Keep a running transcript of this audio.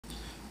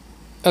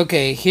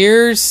Okay,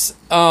 here's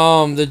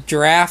the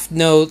draft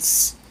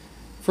notes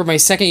for my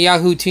second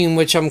Yahoo team,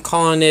 which I'm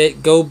calling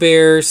it Go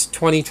Bears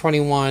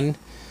 2021.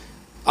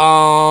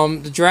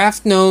 The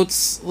draft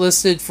notes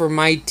listed for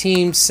my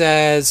team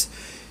says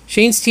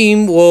Shane's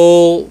team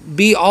will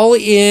be all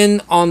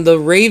in on the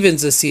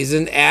Ravens this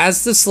season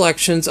as the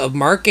selections of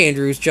Mark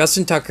Andrews,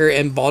 Justin Tucker,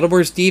 and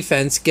Baltimore's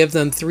defense give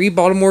them 3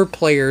 Baltimore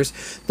players,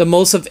 the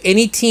most of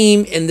any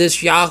team in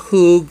this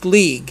Yahoo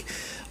league.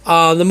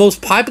 The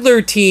most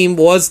popular team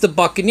was the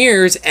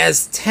Buccaneers,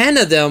 as 10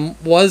 of them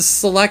was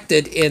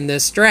selected in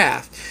this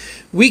draft.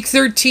 Week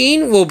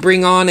 13 will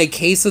bring on a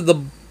case of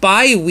the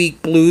bye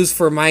week blues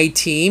for my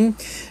team,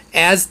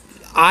 as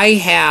I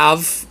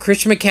have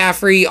Christian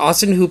McCaffrey,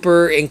 Austin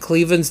Hooper, and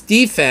Cleveland's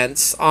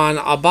defense on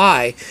a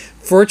bye.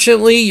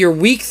 Fortunately, your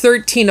Week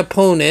 13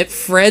 opponent,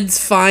 Fred's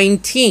fine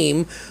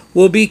team,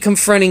 will be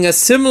confronting a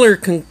similar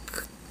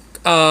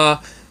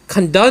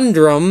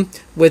conundrum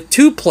with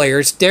 2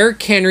 players,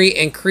 Derrick Henry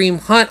and Kareem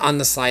Hunt, on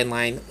the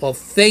sideline. Well,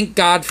 thank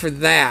God for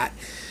that.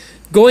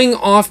 Going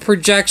off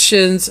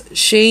projections,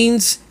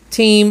 Shane's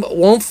team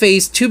won't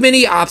face too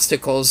many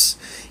obstacles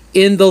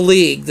in the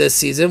league this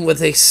season,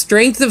 with a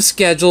strength of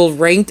schedule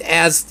ranked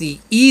as the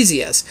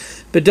easiest.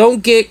 But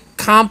don't get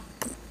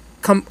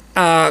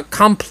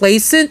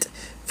complacent.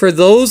 For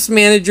those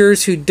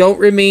managers who don't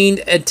remain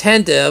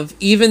attentive,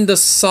 even the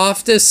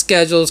softest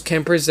schedules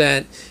can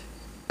present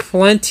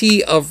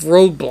plenty of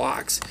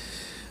roadblocks.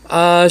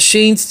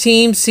 Shane's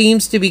team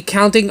seems to be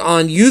counting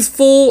on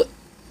youthful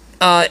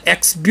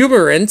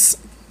exuberance,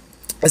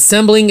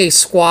 assembling a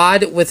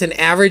squad with an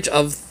average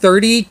of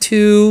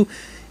 32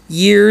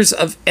 years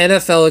of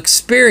NFL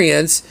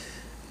experience,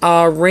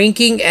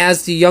 ranking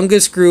as the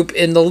youngest group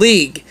in the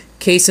league.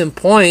 Case in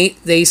point,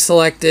 they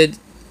selected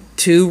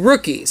 2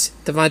 rookies,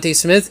 Devontae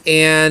Smith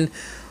and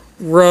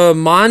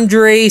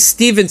Ramondre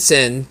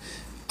Stevenson,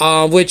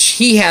 which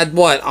he had,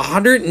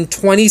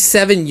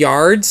 127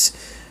 yards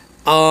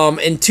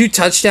and 2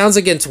 touchdowns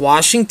against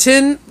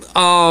Washington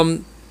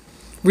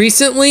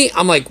recently.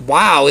 I'm like,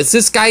 wow, is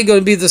this guy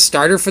going to be the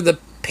starter for the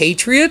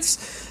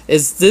Patriots?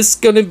 Is this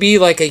going to be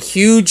like a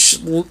huge,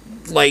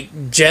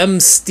 gem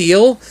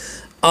steal?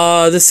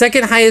 The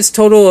second highest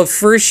total of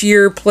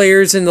first-year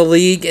players in the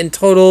league. In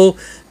total,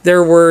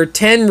 there were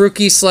 10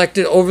 rookies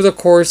selected over the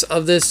course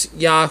of this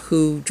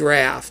Yahoo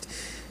draft.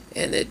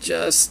 And it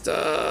just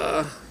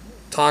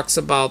talks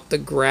about the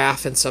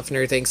graph and stuff and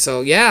everything.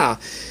 So, yeah,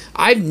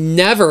 I've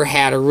never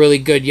had a really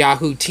good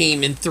Yahoo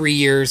team in 3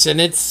 years.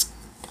 And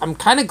I'm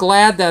kind of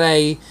glad that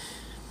I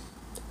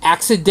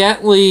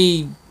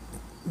accidentally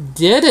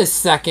did a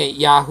second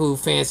Yahoo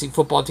fantasy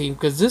football team,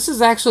 because this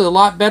is actually a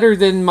lot better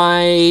than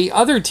my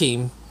other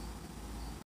team.